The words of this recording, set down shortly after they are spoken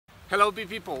Hello bee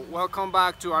people, welcome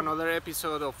back to another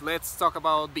episode of Let's Talk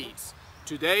About Bees.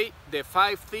 Today, the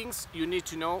 5 things you need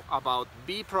to know about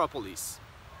Bee Propolis.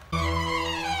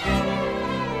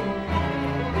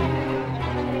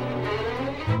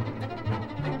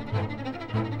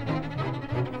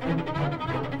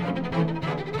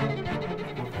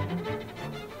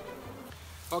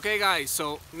 Okay guys,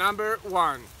 so number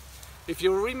 1. If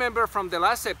you remember from the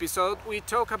last episode, we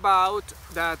talked about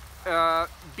that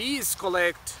bees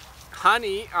collect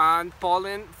honey and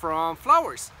pollen from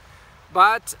flowers.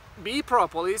 But bee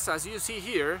propolis, as you see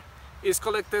here, is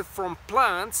collected from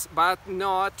plants but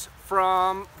not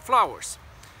from flowers.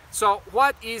 So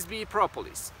what is bee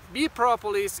propolis? Bee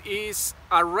propolis is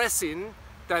a resin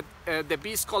that the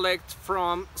bees collect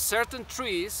from certain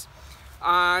trees,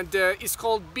 and it's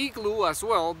called bee glue as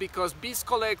well, because bees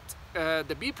collect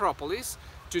the bee propolis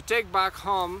to take back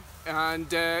home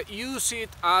and use it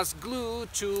as glue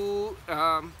to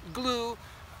glue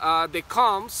the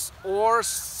combs or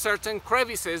certain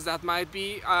crevices that might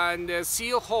be and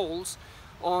seal holes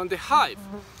on the hive.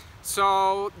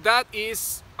 So that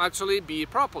is actually bee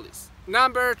propolis.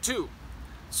 Number 2.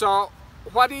 So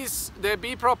what is the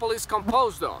bee propolis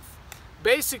composed of?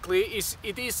 Basically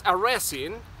it is a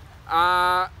resin.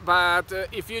 But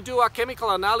if you do a chemical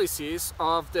analysis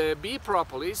of the bee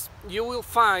propolis, you will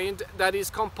find that it's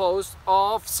composed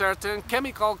of certain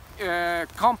chemical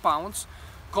compounds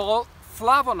called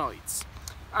flavonoids.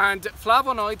 And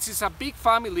flavonoids is a big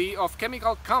family of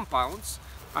chemical compounds,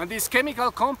 and these chemical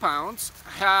compounds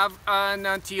have an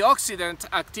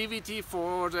antioxidant activity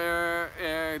for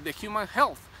the human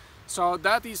health. So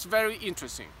that is very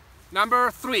interesting.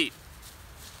 Number 3.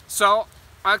 So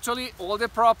actually, all the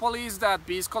propolis that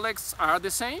bees collect are the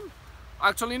same?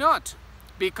 Actually not,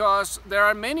 because there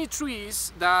are many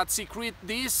trees that secrete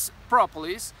this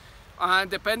propolis,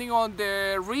 and depending on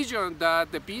the region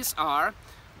that the bees are,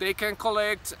 they can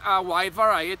collect a wide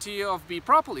variety of bee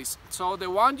propolis. So the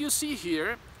one you see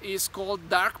here is called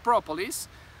dark propolis,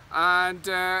 and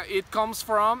it comes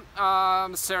from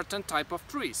certain type of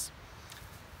trees.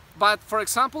 But for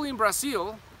example, in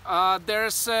Brazil,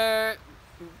 there's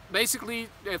basically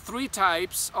 3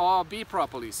 types of bee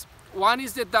propolis. One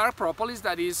is the dark propolis,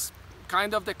 that is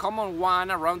kind of the common one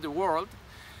around the world,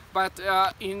 but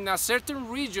in a certain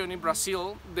region in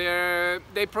Brazil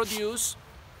they produce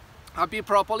a bee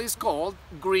propolis called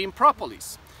green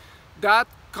propolis. That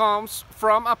comes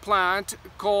from a plant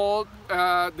called,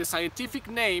 the scientific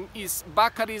name is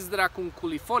Baccharis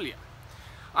dracunculifolia,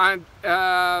 and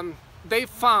they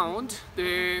found,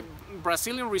 the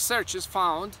Brazilian researchers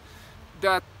found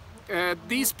that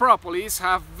these propolis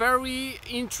have very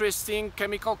interesting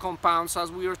chemical compounds,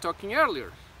 as we were talking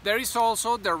earlier. There is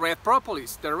also the red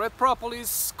propolis. The red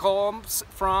propolis comes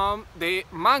from the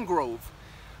mangrove,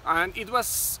 and it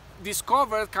was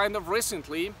discovered kind of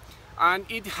recently, and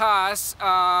it has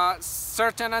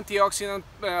certain antioxidant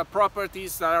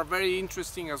properties that are very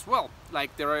interesting as well,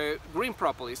 like the green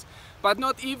propolis. But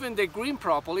not even the green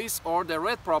propolis or the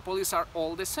red propolis are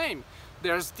all the same.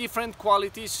 There's different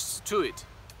qualities to it.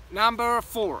 Number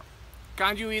 4.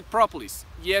 Can you eat propolis?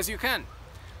 Yes, you can.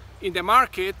 In the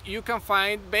market, you can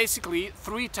find basically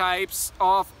 3 types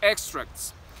of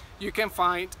extracts. You can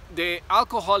find the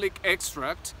alcoholic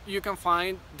extract, you can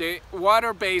find the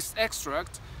water-based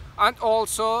extract, and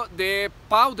also the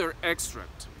powder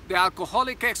extract. The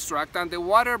alcoholic extract and the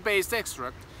water-based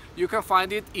extract, you can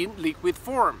find it in liquid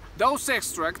form. Those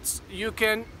extracts, you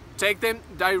can take them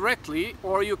directly,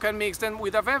 or you can mix them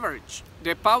with a beverage.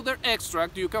 The powder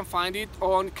extract, you can find it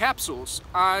on capsules,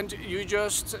 and you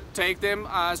just take them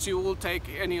as you will take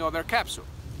any other capsule.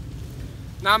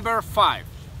 Number 5.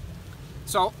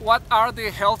 So what are the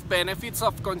health benefits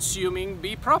of consuming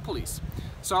bee propolis?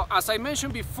 So as I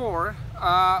mentioned before,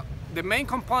 the main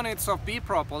components of bee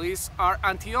propolis are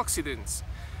antioxidants.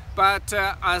 But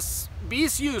as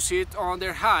bees use it on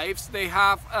their hives, they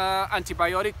have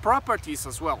antibiotic properties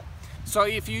as well. So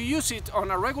if you use it on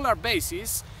a regular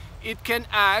basis, it can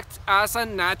act as a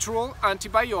natural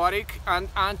antibiotic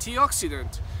and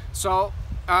antioxidant. So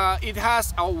it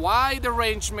has a wide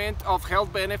arrangement of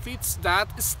health benefits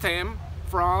that stem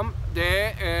from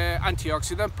the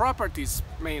antioxidant properties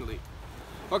mainly.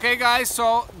 Okay guys,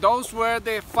 so those were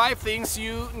the 5 things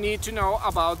you need to know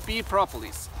about bee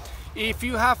propolis. If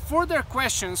you have further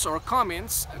questions or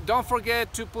comments, don't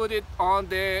forget to put it on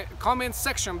the comment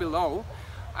section below,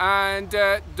 and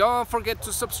don't forget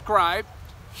to subscribe,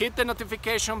 hit the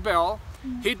notification bell,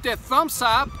 hit the thumbs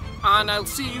up, and I'll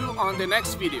see you on the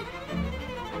next video.